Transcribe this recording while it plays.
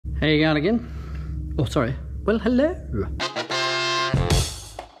How you going again? Oh, sorry. Well, hello.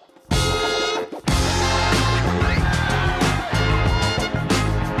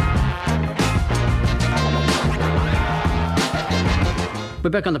 We're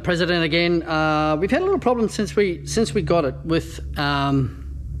back on the President again. We've had a little problem since we got it with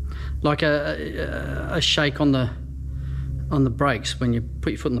like a shake on the brakes when you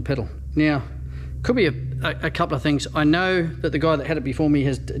put your foot on the pedal. Now, could be a couple of things. I know that the guy that had it before me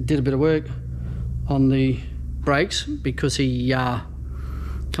did a bit of work on the brakes because he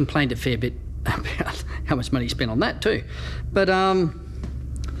complained a fair bit about how much money he spent on that too. But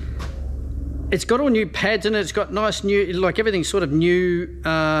it's got all new pads in it. It's got nice new, like everything's sort of new.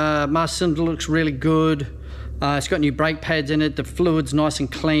 Master cylinder looks really good. It's got new brake pads in it. The fluid's nice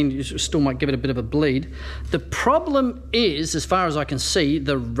and clean. You still might give it a bit of a bleed. The problem is, as far as I can see,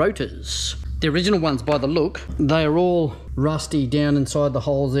 the rotors. The original ones, by the look, they are all rusty down inside the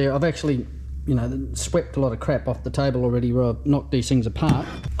holes there. I've actually, you know, swept a lot of crap off the table already where I've knocked these things apart.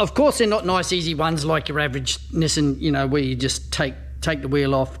 Of course, they're not nice, easy ones like your average Nissan, you know, where you just take the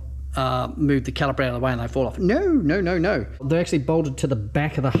wheel off, move the caliper out of the way and they fall off. No, no, no, no. They're actually bolted to the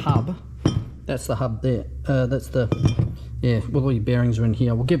back of the hub. That's the hub there. That's the, yeah, well, all your bearings are in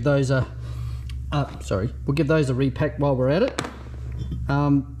here. We'll give those a repack while we're at it.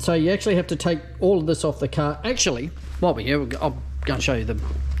 So you actually have to take all of this off the car. Actually, while we're here, I'll go and show you the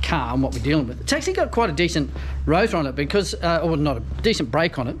car and what we're dealing with. It's actually got quite a decent rotor on it because, or not a decent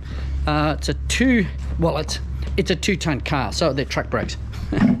brake on it. It's a it's a 2-ton car, so they're truck brakes.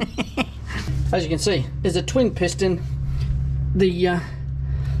 As you can see, there's a twin piston. The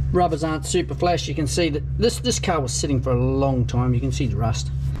rubbers aren't super flash. You can see that this car was sitting for a long time. You can see the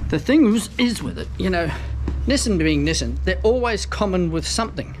rust. The thing is with it, you know, Nissan being Nissan, they're always common with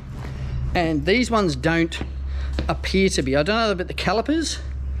something, and these ones don't appear to be. I don't know about the calipers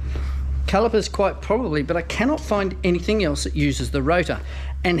quite probably, but I cannot find anything else that uses the rotor.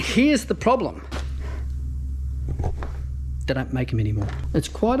 And here's the problem: they don't make them anymore. It's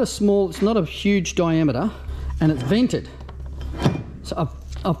quite a small, it's not a huge diameter, and it's vented. So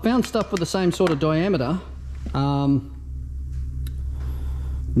I've found stuff with the same sort of diameter,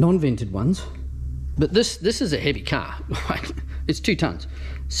 non-vented ones, but this is a heavy car. It's 2 tons,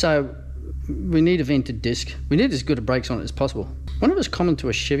 so we need a vented disc. We need as good a brakes on it as possible. I wonder if it's common to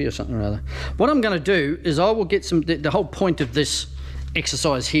a Chevy or something or other. What I'm going to do is I will get the whole point of this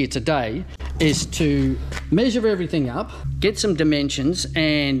exercise here today is to measure everything up, get some dimensions,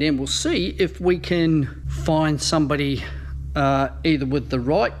 and then we'll see if we can find somebody either with the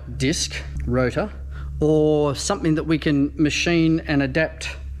right disc rotor or something that we can machine and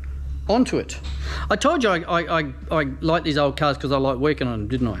adapt onto it. I told you I like these old cars because I like working on them,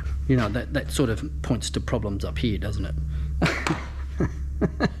 didn't I? You know, that sort of points to problems up here, doesn't it?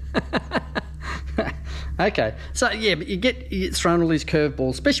 Okay, so yeah, but you get thrown all these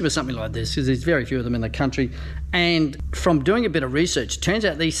curveballs, especially with something like this, because there's very few of them in the country. And from doing a bit of research, it turns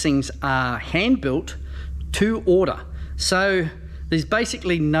out these things are hand built to order. So there's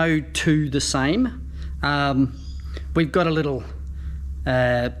basically no two the same. We've got a little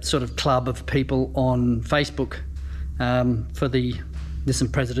sort of club of people on Facebook for the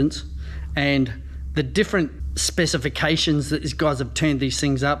Nissan presidents, and the different specifications that these guys have turned these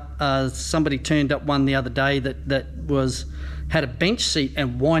things up. Somebody turned up one the other day that had a bench seat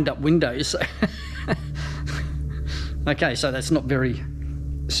and wind up windows. Okay, so that's not very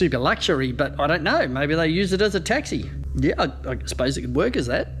super luxury, but I don't know, maybe they use it as a taxi. Yeah, I suppose it could work as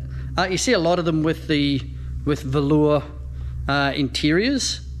that. You see a lot of them with velour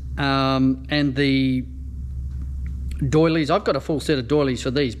interiors, and the doilies. I've got a full set of doilies for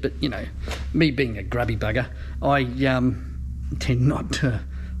these, but you know, me being a grubby bugger, I tend not to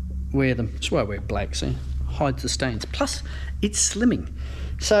wear them. That's why I wear black, see? Hides the stains. Plus, it's slimming.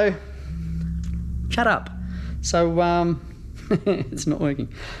 So, shut up. So, it's not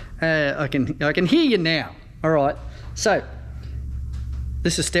working. I can hear you now. All right. So,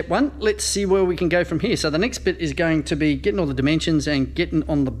 this is step 1. Let's see where we can go from here. So the next bit is going to be getting all the dimensions and getting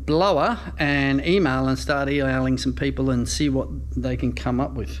on the blower and start emailing some people and see what they can come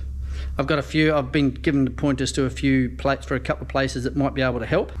up with. I've got a few, I've been given the pointers to a few plates for a couple of places that might be able to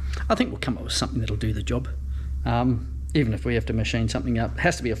help. I think we'll come up with something that'll do the job. Even if we have to machine something up. It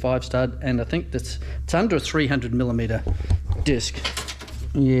has to be a 5-stud, and I think it's under a 300mm disc.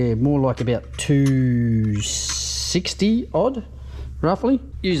 Yeah, more like about 260 odd. Roughly.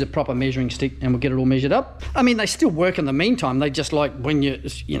 Use a proper measuring stick and we'll get it all measured up. I mean, they still work in the meantime. They just like when you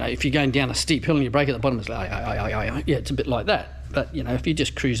know, if you're going down a steep hill and you brake at the bottom, it's like, yeah, it's a bit like that. But, you know, if you're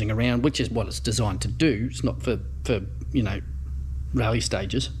just cruising around, which is what it's designed to do, it's not for you know, rally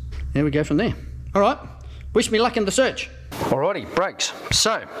stages. there we go from there. All right, wish me luck in the search. Alrighty, brakes.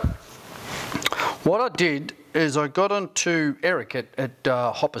 So, what I did is I got onto Eric at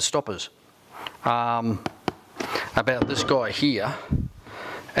Hopper Stoppers about this guy here,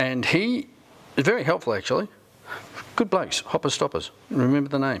 and he is very helpful actually. Good blokes, Hopper Stoppers, remember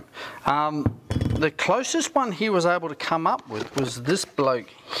the name. The closest one he was able to come up with was this bloke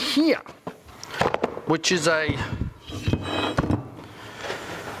here, which is a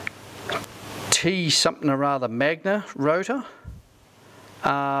T something or other Magna rotor.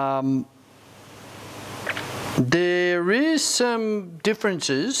 There is some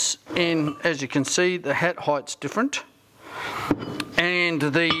differences in, as you can see, the hat height's different, and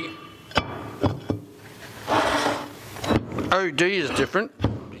the OD is different,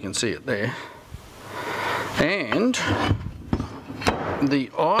 you can see it there, and the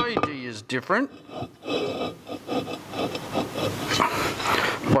ID is different,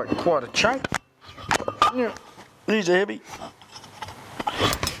 like quite a chunk. Yeah, these are heavy.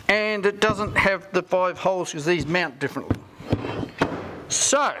 And it doesn't have the 5 holes because these mount differently.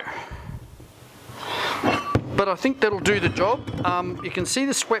 So, but I think that'll do the job. You can see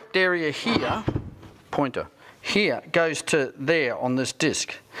the swept area here, pointer, here goes to there on this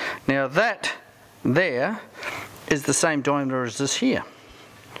disc. Now that there is the same diameter as this here.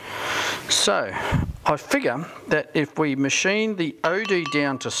 So, I figure that if we machine the OD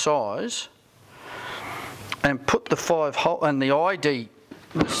down to size and put the 5 hole and the ID,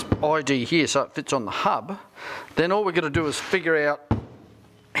 this ID here, so it fits on the hub, then all we're going to do is figure out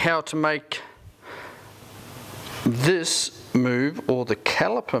how to make this move, or the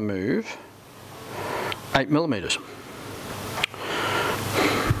caliper move, 8mm.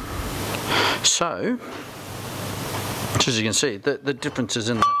 So, as you can see, the difference is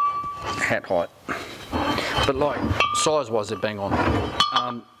in the hat height, but like size wise they're bang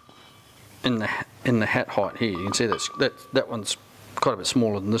on. In the hat height here, you can see that one's quite a bit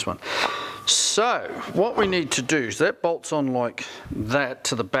smaller than this one. So what we need to do is that bolts on like that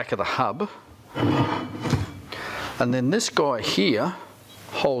to the back of the hub, and then this guy here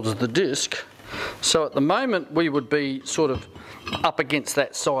holds the disc. So at the moment we would be sort of up against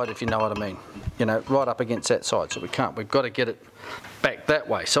that side, if you know what I mean, you know, right up against that side, so we can't, we've got to get it back that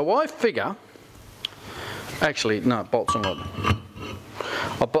way. So I figure, actually no, it bolts on like,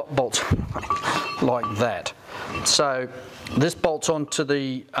 bolts like that. So this bolts onto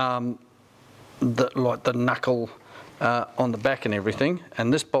the like the knuckle on the back and everything,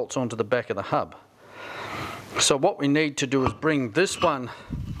 and this bolts onto the back of the hub. So what we need to do is bring this one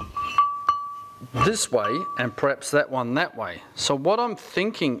this way and perhaps that one that way. So what I'm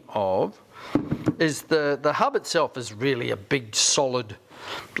thinking of is the hub itself is really a big solid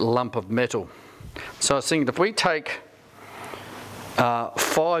lump of metal. So I was thinking if we take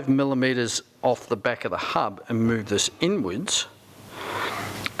 5mm off the back of the hub and move this inwards,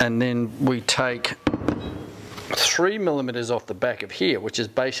 and then we take 3mm off the back of here, which is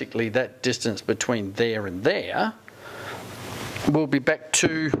basically that distance between there and there, we'll be back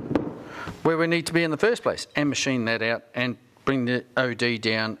to where we need to be in the first place, and machine that out and bring the OD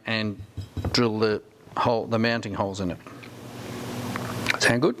down and drill the mounting holes in it.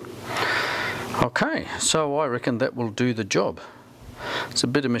 Sound good? Okay, so I reckon that will do the job. It's a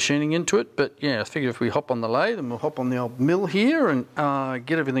bit of machining into it, but yeah, I figure if we hop on the lathe and we'll hop on the old mill here and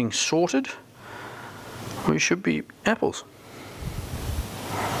get everything sorted, we should be apples.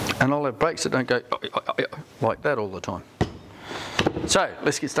 And I'll have brakes that don't go like that all the time. So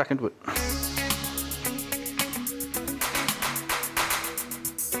let's get stuck into it.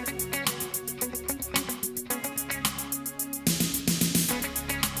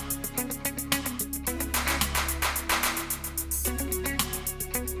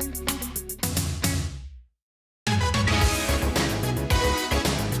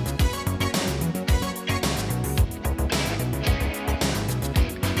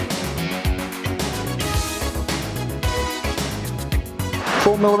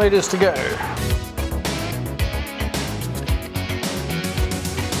 4mm to go.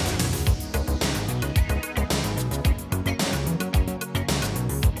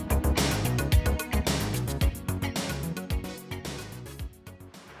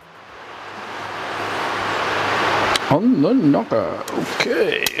 On the knocker.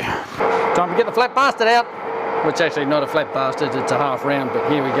 Okay. Time to get the flat bastard out. Which actually not a flat bastard, it's a half round, but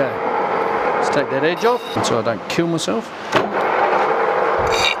here we go. Let's take that edge off so I don't kill myself.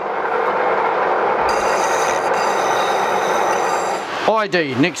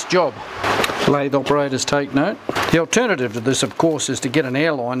 ID, next job. Lathe operators take note. The alternative to this, of course, is to get an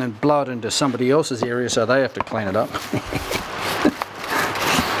airline and blow it into somebody else's area so they have to clean it up.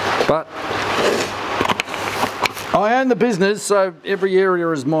 But I own the business, so every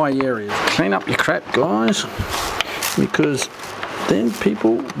area is my area. Clean up your crap, guys, because then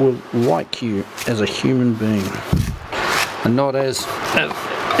people will like you as a human being, and not as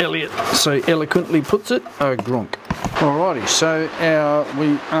Elliot so eloquently puts it, a gronk. Alrighty, so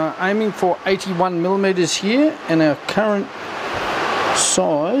we are aiming for 81 millimeters here, and our current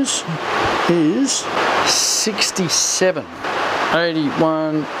size is 67.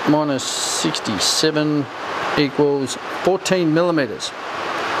 81 minus 67 equals 14 millimeters.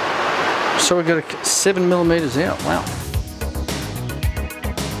 So we've got 7 millimeters out. Wow.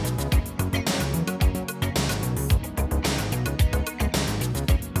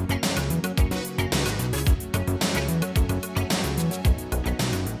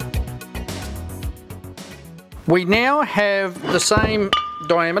 We now have the same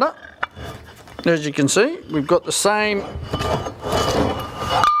diameter. As you can see, we've got the same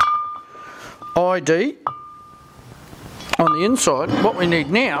ID on the inside. What we need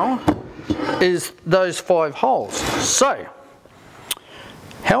now is those 5 holes. So,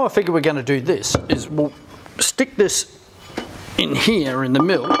 how I figure we're going to do this is we'll stick this in here in the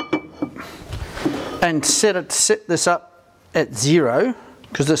middle and set this up at 0,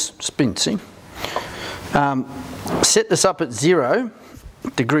 because this spins, see? Set this up at 0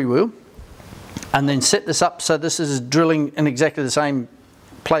 degree wheel, and then set this up so this is drilling in exactly the same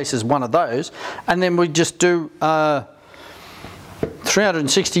place as one of those, and then we just do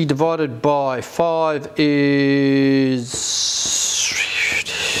 360 divided by 5 is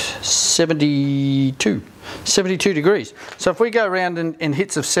 72 degrees. So if we go around in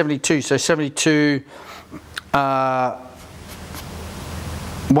hits of 72, so 72,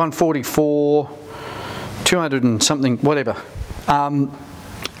 144, 200 and something, whatever, and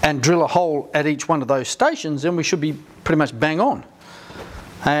drill a hole at each one of those stations, then we should be pretty much bang on.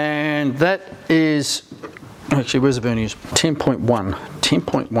 And that is, actually, where's the verniers? 10.1,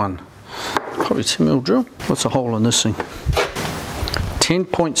 10.1, probably 10 mil drill. What's the hole in this thing?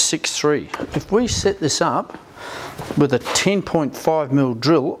 10.63. If we set this up with a 10.5 mil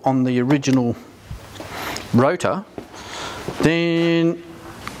drill on the original rotor, then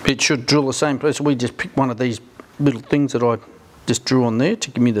it should drill the same place. We just picked one of these little things that I just drew on there to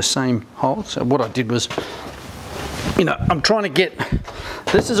give me the same hole. So what I did was, you know, I'm trying to get,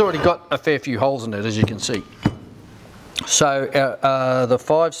 this has already got a fair few holes in it, as you can see. So the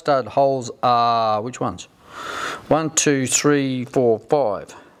 5 stud holes are, which ones? 1, 2, 3, 4,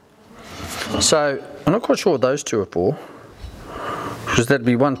 5. So I'm not quite sure what those 2 are for, because that'd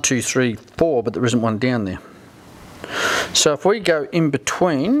be 1, 2, 3, 4, but there isn't one down there. So if we go in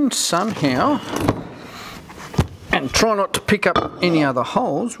between somehow and try not to pick up any other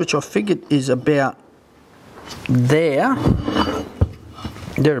holes, which I figured is about there,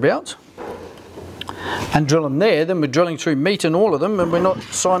 thereabouts, and drill them there, then we're drilling through meat in all of them, and we're not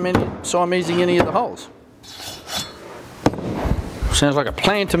Siamesing any of the holes. Sounds like a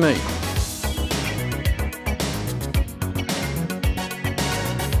plan to me.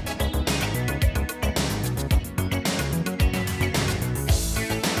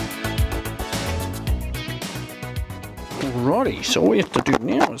 Alrighty, so all we have to do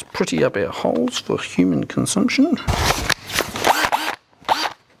now is pretty up our holes for human consumption. And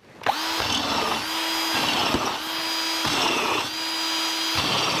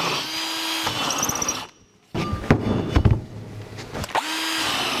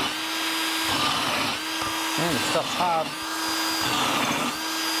the stuff's hard.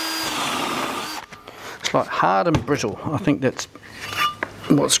 It's like hard and brittle. I think that's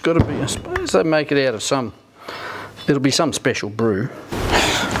what's got to be. I suppose they make it out of some, it'll be some special brew.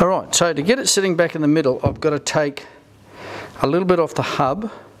 Alright, so to get it sitting back in the middle, I've got to take a little bit off the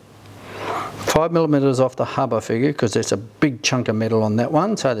hub, 5 millimeters off the hub I figure, because there's a big chunk of metal on that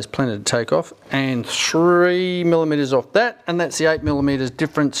one, so there's plenty to take off, and 3 millimeters off that, and that's the 8 millimeters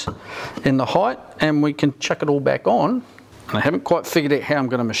difference in the height, and we can chuck it all back on. And I haven't quite figured out how I'm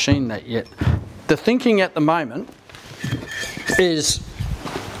going to machine that yet. The thinking at the moment is,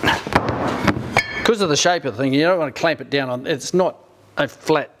 because of the shape of the thing, you don't want to clamp it down on, it's not a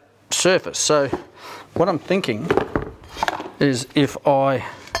flat surface. So what I'm thinking is if I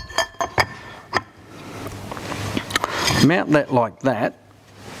mount that like that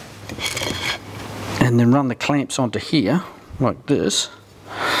and then run the clamps onto here like this,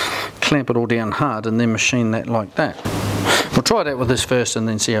 clamp it all down hard and then machine that like that. We'll try it out with this first and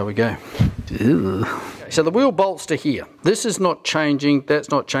then see how we go. Ew. So the wheel bolts to here. This is not changing, that's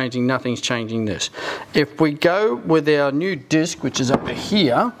not changing, nothing's changing this. If we go with our new disc, which is over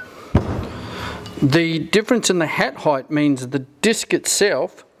here, the difference in the hat height means the disc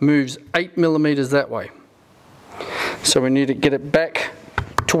itself moves 8mm that way. So we need to get it back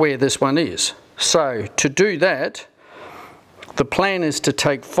to where this one is. So to do that, the plan is to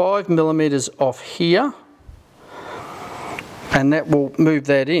take 5mm off here, and that will move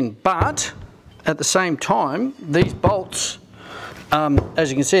that in. But at the same time, these bolts, as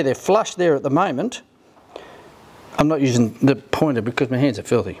you can see, they're flush there at the moment. I'm not using the pointer because my hands are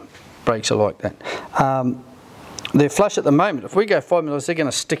filthy. Brakes are like that. They're flush at the moment. If we go 5mm, they're going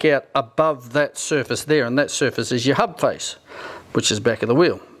to stick out above that surface there, and that surface is your hub face, which is back of the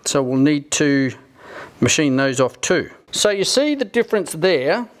wheel. So we'll need to machine those off too. So you see the difference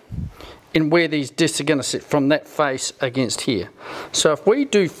there in where these discs are going to sit from that face against here. So if we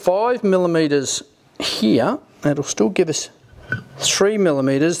do 5mm here, that'll still give us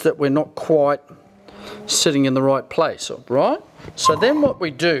 3mm that we're not quite sitting in the right place, right? So then what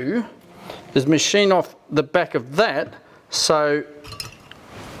we do is machine off the back of that, so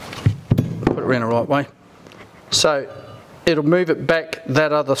put it around the right way. So it'll move it back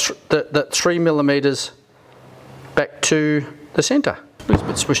that other that 3mm back to the centre. Looks a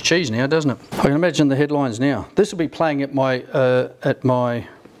bit Swiss cheese now, doesn't it? I can imagine the headlines now. This will be playing at my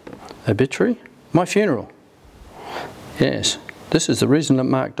obituary, my funeral. Yes, this is the reason that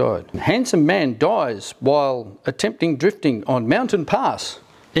Mark died. Handsome man dies while attempting drifting on mountain pass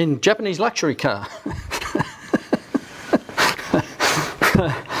in Japanese luxury car.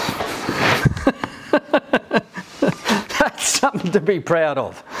 That's something to be proud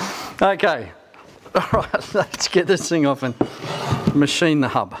of. Okay, all right, let's get this thing off and machine the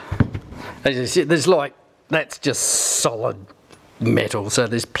hub. As you see, there's like, that's just solid metal, so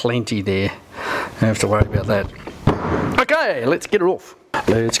there's plenty there. Don't have to worry about that. Okay, let's get it off.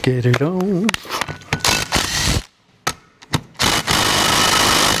 Let's get it on.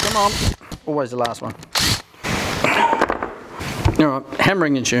 Come on. Always the last one. Alright,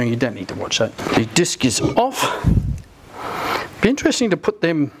 hammering and shearing, you don't need to watch that. The disc is off. Be interesting to put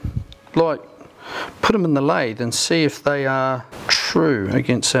them, like, put them in the lathe and see if they are true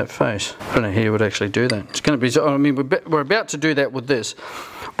against that face. I don't know how you would actually do that. It's going to be, I mean, we're about to do that with this.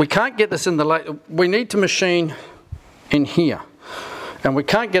 We can't get this in the lathe. We need to machine in here. And we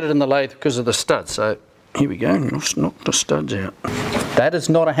can't get it in the lathe because of the studs. So here we go, let's knock the studs out. That is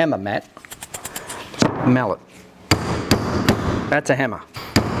not a hammer, Matt. It's a mallet. That's a hammer.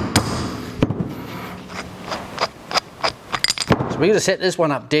 So we're going to set this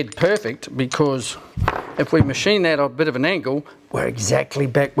one up dead perfect, because if we machine that at a bit of an angle, we're exactly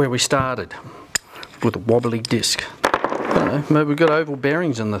back where we started with a wobbly disc. I don't know, maybe we've got oval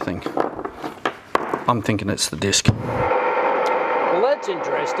bearings in the thing. I'm thinking it's the disc. Well, that's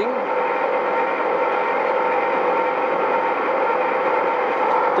interesting.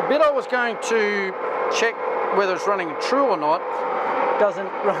 The bit I was going to check whether it's running true or not doesn't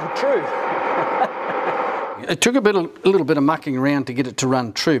run true. It took a little bit of mucking around to get it to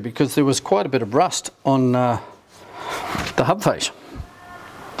run true, because there was quite a bit of rust on the hub face.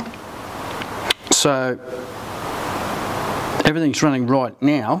 So everything's running right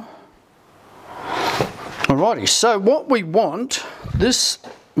now. Alrighty, so what we want,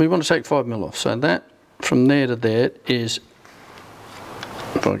 we want to take 5mm off. So that from there to there is,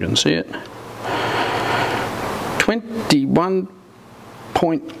 if I can see it, 21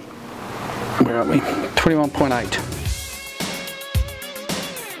 point, where are we? 21.8.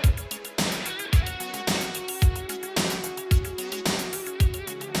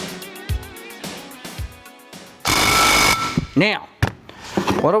 Now,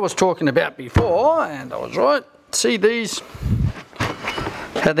 what I was talking about before, and I was right, see these,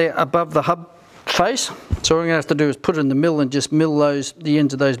 how they're above the hub face? So what we're going to have to do is put it in the mill and just mill the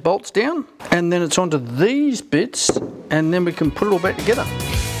ends of those bolts down, and then it's onto these bits, and then we can put it all back together.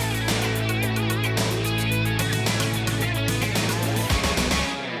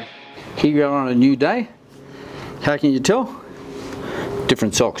 Here we are on a new day. How can you tell?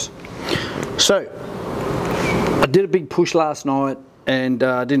 Different socks. So I did a big push last night, and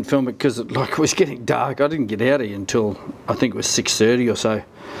I didn't film it because it was getting dark. I didn't get out of here until I think it was 6:30 or so.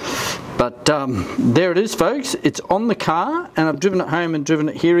 But there it is, folks. It's on the car, and I've driven it home and driven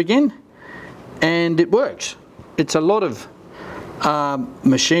it here again, and it works. It's a lot of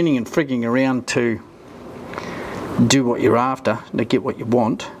machining and frigging around to do what you're after, to get what you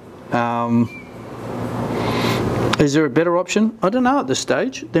want. Is there a better option? I don't know at this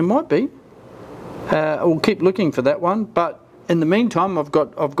stage. There might be. We'll keep looking for that one, but in the meantime, I've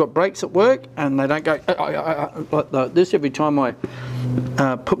got brakes at work, and they don't go like this every time I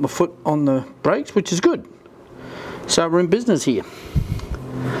put my foot on the brakes, which is good. So we're in business here.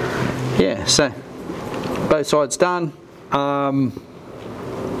 Yeah, so both sides done.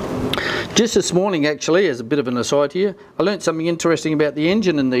 Just this morning, actually, as a bit of an aside here, I learnt something interesting about the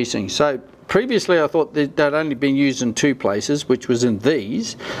engine in these things. So previously I thought that they'd only been used in two places, which was in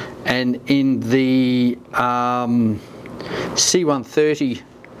these and in the C-130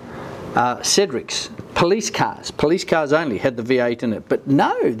 Cedrics. Police cars only had the V8 in it. But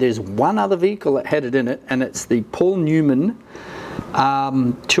no, there's one other vehicle that had it in it, and it's the Paul Newman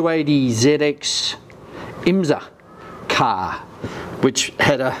 280ZX IMSA car, which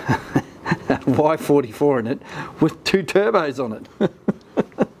had a Y44 in it with 2 turbos on it.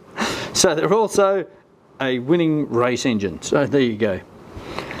 So they're also a winning race engine. So there you go.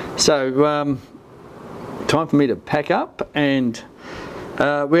 So time for me to pack up, and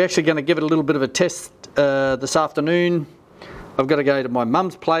we're actually going to give it a little bit of a test this afternoon. I've got to go to my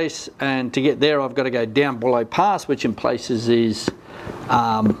mum's place, and to get there I've got to go down below pass, which in places is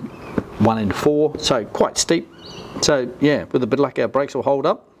 1 in 4, so quite steep. So yeah, with a bit of luck our brakes will hold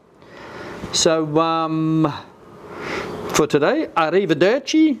up. So for today,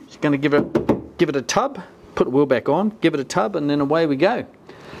 arrivederci. Just going to give it a tub, put the wheel back on, give it a tub, and then away we go.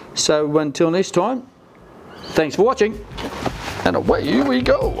 So until next time, thanks for watching, and away we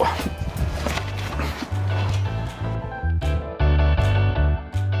go.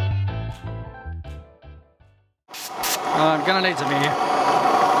 I'm gonna need some air.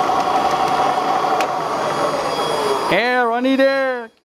 Air, I need air.